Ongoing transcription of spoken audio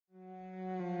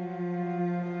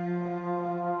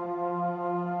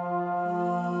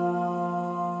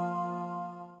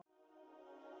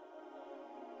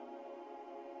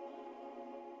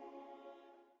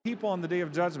people on the Day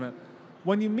of Judgment,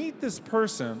 when you meet this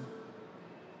person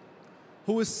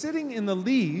who is sitting in the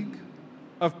league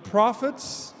of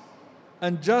prophets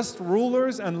and just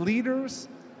rulers and leaders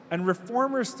and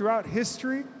reformers throughout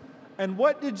history, and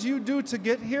what did you do to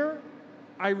get here?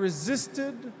 I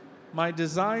resisted my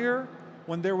desire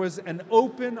when there was an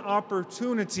open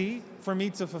opportunity for me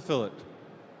to fulfill it.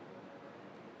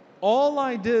 All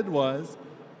I did was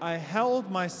I held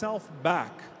myself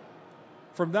back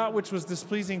from that which was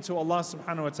displeasing to Allah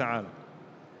subhanahu wa ta'ala.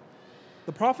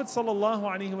 The Prophet sallallahu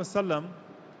alaihi wasallam,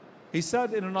 he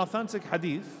said in an authentic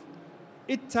hadith,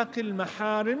 اتق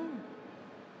المحارم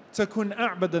تكن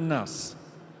أعبد الناس.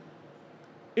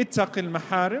 اتق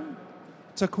المحارم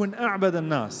تكن أعبد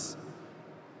الناس.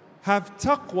 Have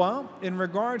taqwa in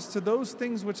regards to those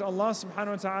things which Allah subhanahu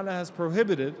wa ta'ala has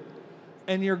prohibited,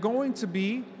 and you're going to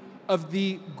be of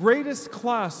the greatest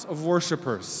class of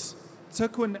worshippers.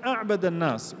 تكن أعبد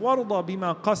الناس وارضى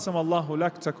بما قسم الله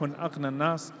لك تكن أغنى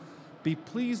الناس. Be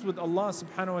pleased with Allah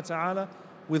subhanahu wa ta'ala,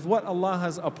 with what Allah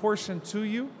has apportioned to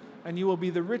you, and you will be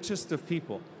the richest of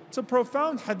people. It's a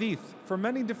profound hadith for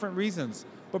many different reasons,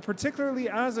 but particularly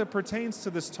as it pertains to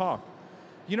this talk.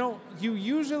 You know, you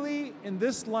usually in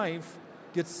this life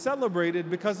get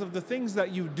celebrated because of the things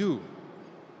that you do.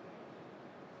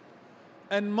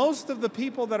 And most of the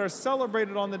people that are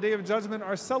celebrated on the Day of Judgment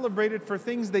are celebrated for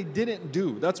things they didn't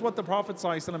do. That's what the Prophet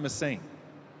ﷺ is saying.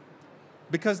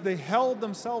 Because they held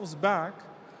themselves back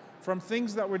from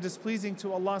things that were displeasing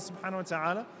to Allah subhanahu wa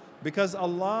ta'ala, because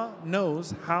Allah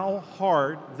knows how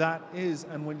hard that is.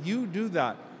 And when you do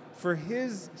that for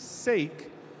His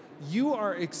sake, you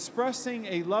are expressing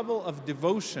a level of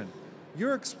devotion.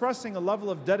 You're expressing a level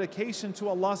of dedication to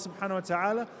Allah subhanahu wa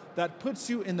ta'ala that puts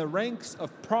you in the ranks of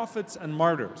prophets and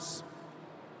martyrs.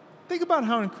 Think about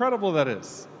how incredible that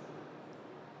is.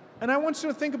 And I want you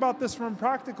to think about this from a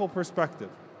practical perspective.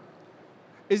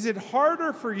 Is it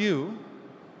harder for you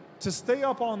to stay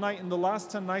up all night in the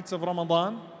last 10 nights of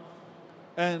Ramadan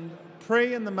and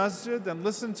pray in the masjid and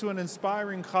listen to an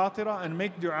inspiring khatira and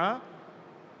make dua?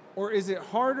 Or is it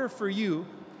harder for you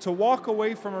to walk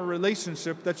away from a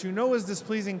relationship that you know is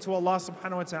displeasing to Allah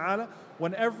subhanahu wa ta'ala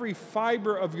when every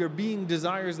fiber of your being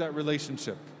desires that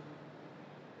relationship?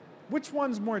 Which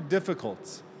one's more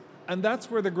difficult? And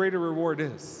that's where the greater reward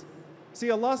is.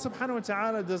 See, Allah subhanahu wa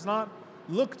ta'ala does not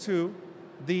look to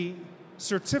the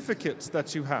certificates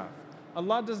that you have.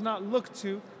 Allah does not look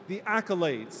to the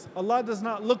accolades. Allah does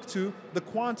not look to the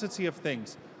quantity of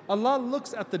things. Allah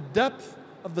looks at the depth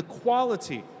of the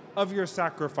quality of your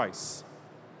sacrifice.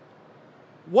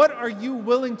 What are you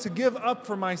willing to give up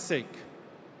for my sake?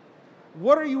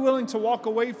 What are you willing to walk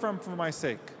away from for my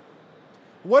sake?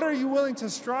 What are you willing to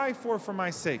strive for my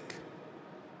sake?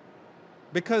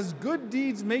 Because good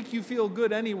deeds make you feel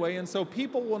good anyway, and so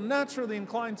people will naturally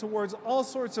incline towards all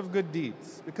sorts of good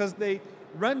deeds because they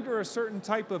render a certain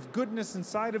type of goodness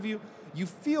inside of you. You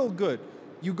feel good.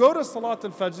 You go to Salat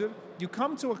al-Fajr, you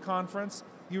come to a conference,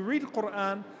 you read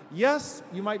Quran. Yes,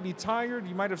 you might be tired,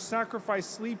 you might have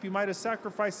sacrificed sleep, you might have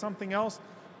sacrificed something else,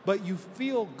 but you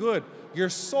feel good. Your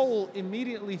soul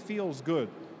immediately feels good.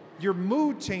 Your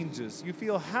mood changes. You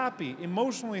feel happy,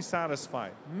 emotionally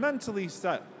satisfied, mentally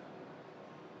set.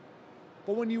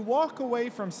 But when you walk away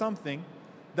from something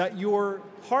that your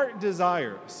heart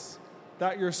desires,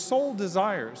 that your soul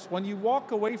desires, when you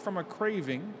walk away from a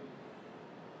craving,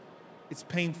 it's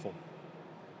painful.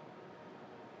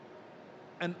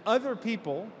 And other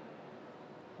people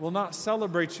will not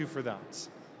celebrate you for that.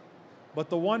 But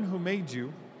the one who made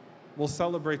you will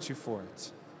celebrate you for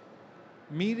it.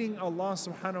 Meeting Allah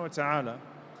subhanahu wa ta'ala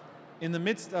in the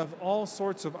midst of all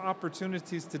sorts of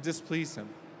opportunities to displease Him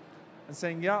and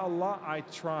saying, Ya Allah, I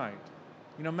tried.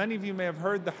 You know, many of you may have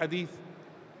heard the hadith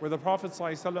where the Prophet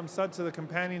ﷺ said to the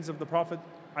companions of the Prophet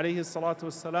alayhi salatu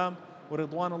wassalam, wa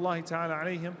ridwanullahi ta'ala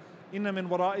alayhim, inna min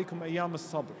waraikum ayyam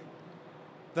as-sabr.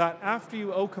 That after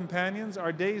you, O companions,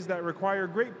 are days that require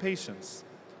great patience.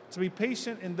 To be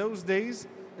patient in those days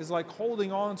is like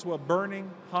holding on to a burning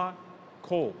hot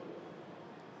coal.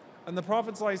 And the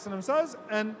Prophet ﷺ says,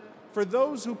 and for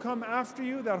those who come after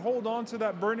you that hold on to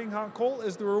that burning hot coal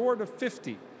is the reward of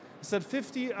 50. He said,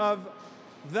 50 of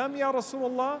them, Ya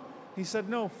Rasulullah? He said,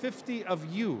 no, 50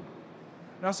 of you.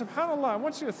 Now, subhanAllah, I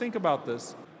want you to think about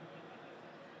this.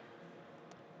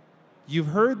 You've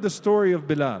heard the story of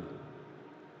Bilal.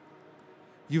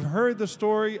 You've heard the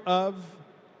story of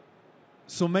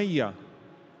Sumayya,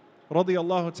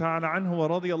 radiyallahu ta'ala anhu wa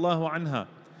radiyallahu anha.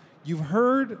 You've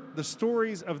heard the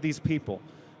stories of these people.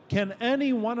 Can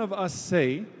any one of us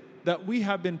say that we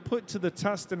have been put to the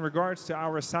test in regards to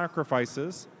our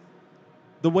sacrifices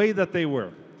the way that they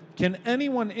were? Can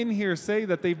anyone in here say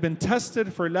that they've been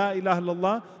tested for La ilaha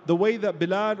illallah the way that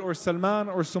Bilal or Salman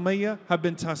or Sumayya have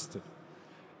been tested?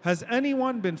 Has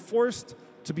anyone been forced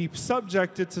to be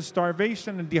subjected to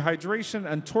starvation and dehydration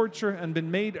and torture and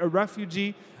been made a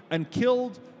refugee and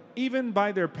killed even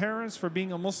by their parents for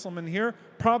being a Muslim in here?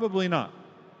 Probably not.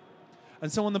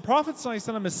 And so when the Prophet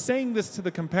ﷺ is saying this to the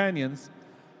companions,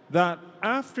 that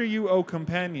after you, O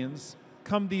companions,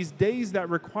 come these days that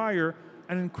require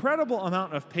an incredible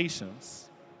amount of patience,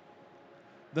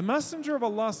 the Messenger of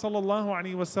Allah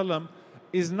ﷺ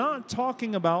is not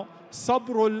talking about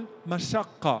sabrul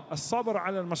mashaqqa, as-sabr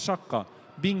ala al-mashaqqa,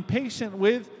 being patient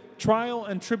with trial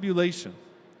and tribulation.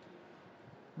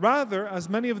 Rather, as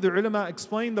many of the ulama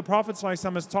explain, the Prophet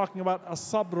ﷺ is talking about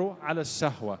as-sabru ala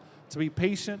al-shahwa, to be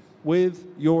patient with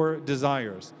your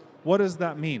desires. What does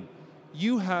that mean?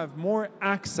 You have more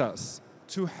access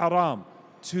to haram,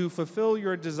 to fulfill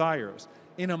your desires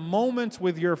in a moment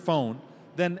with your phone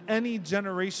than any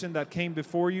generation that came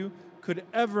before you could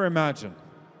ever imagine.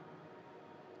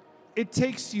 It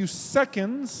takes you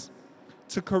seconds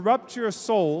to corrupt your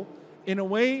soul in a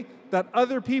way that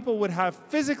other people would have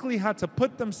physically had to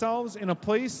put themselves in a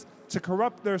place to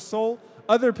corrupt their soul.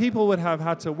 Other people would have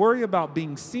had to worry about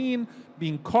being seen,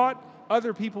 being caught.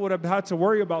 Other people would have had to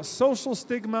worry about social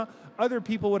stigma. Other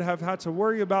people would have had to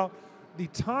worry about the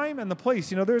time and the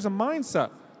place. You know, there's a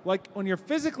mindset. Like when you're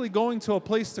physically going to a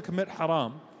place to commit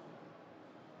haram,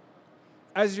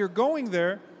 as you're going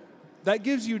there, that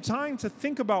gives you time to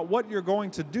think about what you're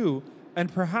going to do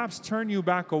and perhaps turn you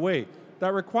back away.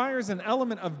 That requires an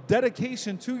element of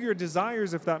dedication to your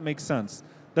desires, if that makes sense.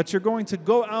 That you're going to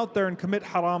go out there and commit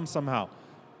haram somehow.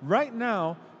 Right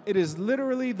now, it is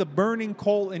literally the burning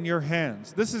coal in your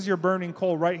hands. This is your burning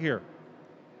coal right here.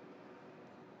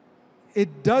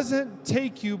 It doesn't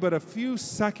take you but a few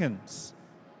seconds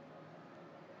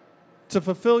to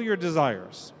fulfill your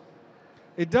desires.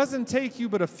 It doesn't take you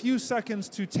but a few seconds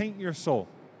to taint your soul.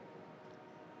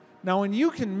 Now, when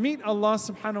you can meet Allah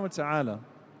subhanahu wa ta'ala,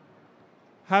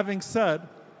 having said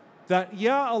that,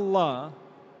 Ya Allah,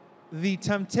 the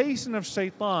temptation of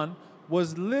shaitan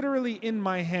was literally in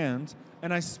my hand,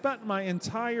 and I spent my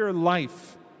entire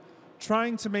life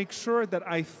trying to make sure that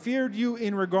I feared you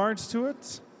in regards to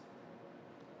it,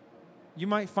 you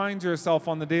might find yourself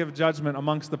on the Day of Judgment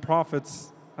amongst the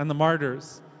prophets and the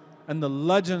martyrs and the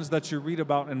legends that you read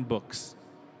about in books.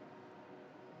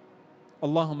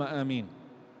 Allahumma ameen.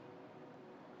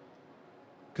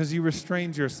 Because you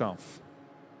restrained yourself.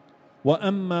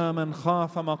 وَأَمَّا مَنْ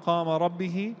خَافَ مَقَامَ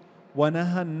رَبِّهِ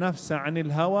وَنَهَى النَّفْسَ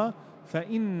عَنِ الْهَوَى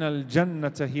فَإِنَّ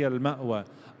الْجَنَّةَ هِيَ الْمَأْوَى.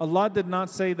 Allah did not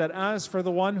say that as for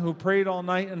the one who prayed all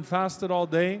night and fasted all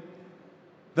day,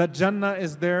 that Jannah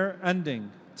is their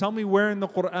ending. Tell me where in the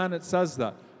Quran it says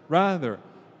that. Rather,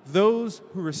 those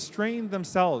who restrain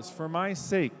themselves for my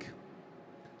sake,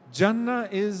 Jannah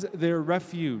is their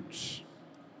refuge.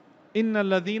 إِنَّ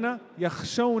الَّذِينَ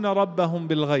يَخْشَوْنَ رَبَّهُمْ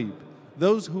بِالْغَيْبِ.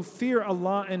 Those who fear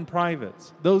Allah in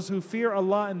private, those who fear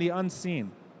Allah in the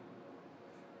unseen,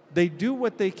 they do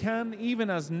what they can even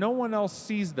as no one else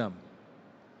sees them,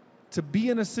 to be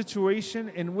in a situation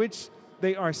in which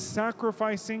they are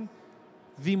sacrificing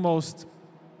the most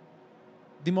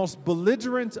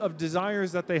belligerent of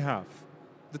desires that they have,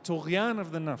 the tughyan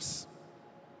of the nafs,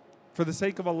 for the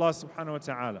sake of Allah subhanahu wa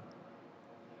ta'ala.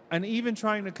 And even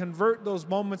trying to convert those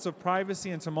moments of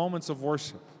privacy into moments of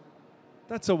worship.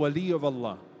 That's a wali of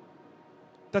Allah.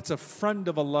 That's a friend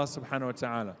of Allah subhanahu wa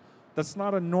ta'ala. That's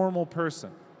not a normal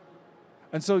person.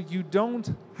 And so you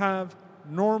don't have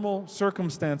normal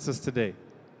circumstances today.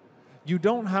 You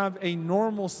don't have a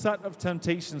normal set of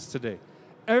temptations today.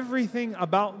 Everything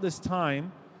about this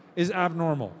time is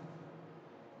abnormal.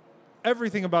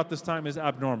 Everything about this time is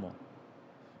abnormal.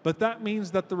 But that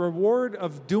means that the reward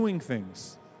of doing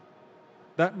things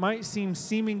that might seem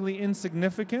seemingly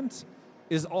insignificant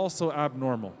is also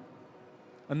abnormal.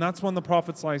 And that's when the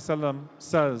Prophet ﷺ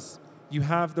says, you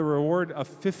have the reward of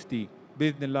 50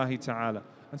 bidnillahi ta'ala.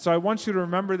 And so I want you to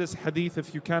remember this hadith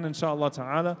if you can, inshaAllah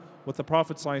ta'ala, what the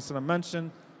Prophet ﷺ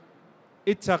mentioned.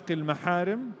 اتق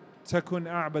المحارم تكن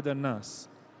أعبد الناس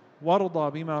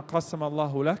وارضى بما قسم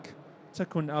الله لك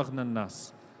تكن أغنى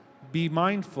الناس. Be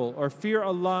mindful or fear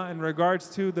Allah in regards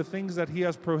to the things that He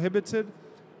has prohibited,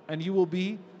 and you will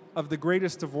be of the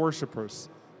greatest of worshippers.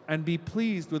 And be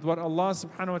pleased with what Allah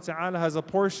subhanahu wa ta'ala has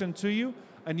apportioned to you,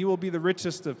 and you will be the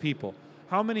richest of people.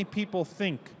 How many people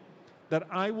think that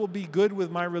I will be good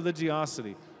with my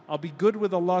religiosity? I'll be good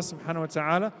with Allah subhanahu wa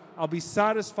ta'ala. I'll be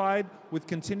satisfied with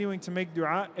continuing to make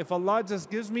dua if Allah just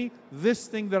gives me this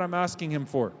thing that I'm asking Him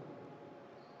for.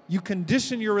 You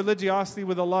condition your religiosity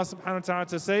with Allah subhanahu wa ta'ala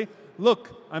to say,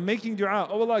 look, I'm making dua.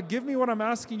 Oh Allah, give me what I'm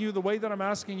asking you the way that I'm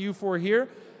asking you for here,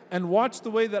 and watch the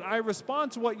way that I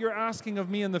respond to what you're asking of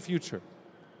me in the future.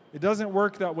 It doesn't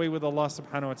work that way with Allah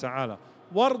subhanahu wa ta'ala.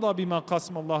 وَارْضَى بِمَا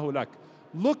قَسْمَ اللَّهُ لَكَ.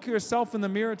 Look yourself in the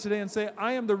mirror today and say,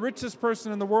 I am the richest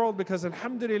person in the world because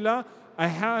alhamdulillah, I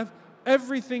have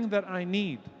everything that I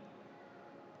need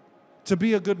to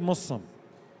be a good Muslim.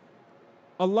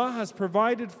 Allah has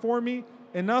provided for me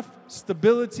enough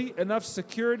stability, enough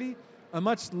security,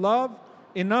 much love,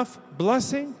 enough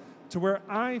blessing to where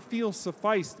I feel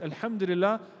sufficed.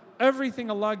 Alhamdulillah, everything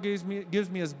Allah gives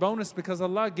me as bonus because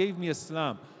Allah gave me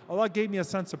Islam. Allah gave me a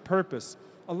sense of purpose.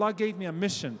 Allah gave me a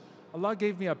mission. Allah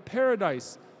gave me a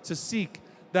paradise to seek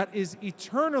that is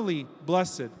eternally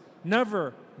blessed,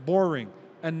 never boring,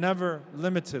 and never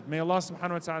limited. May Allah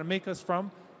subhanahu wa ta'ala make us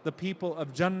from the people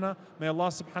of Jannah. May Allah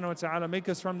subhanahu wa ta'ala make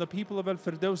us from the people of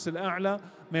Al-Firdaus Al-A'la.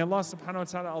 May Allah subhanahu wa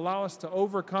ta'ala allow us to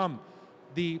overcome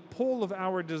the pull of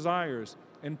our desires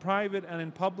in private and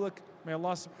in public. May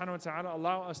Allah subhanahu wa ta'ala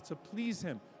allow us to please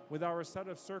Him with our set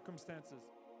of circumstances.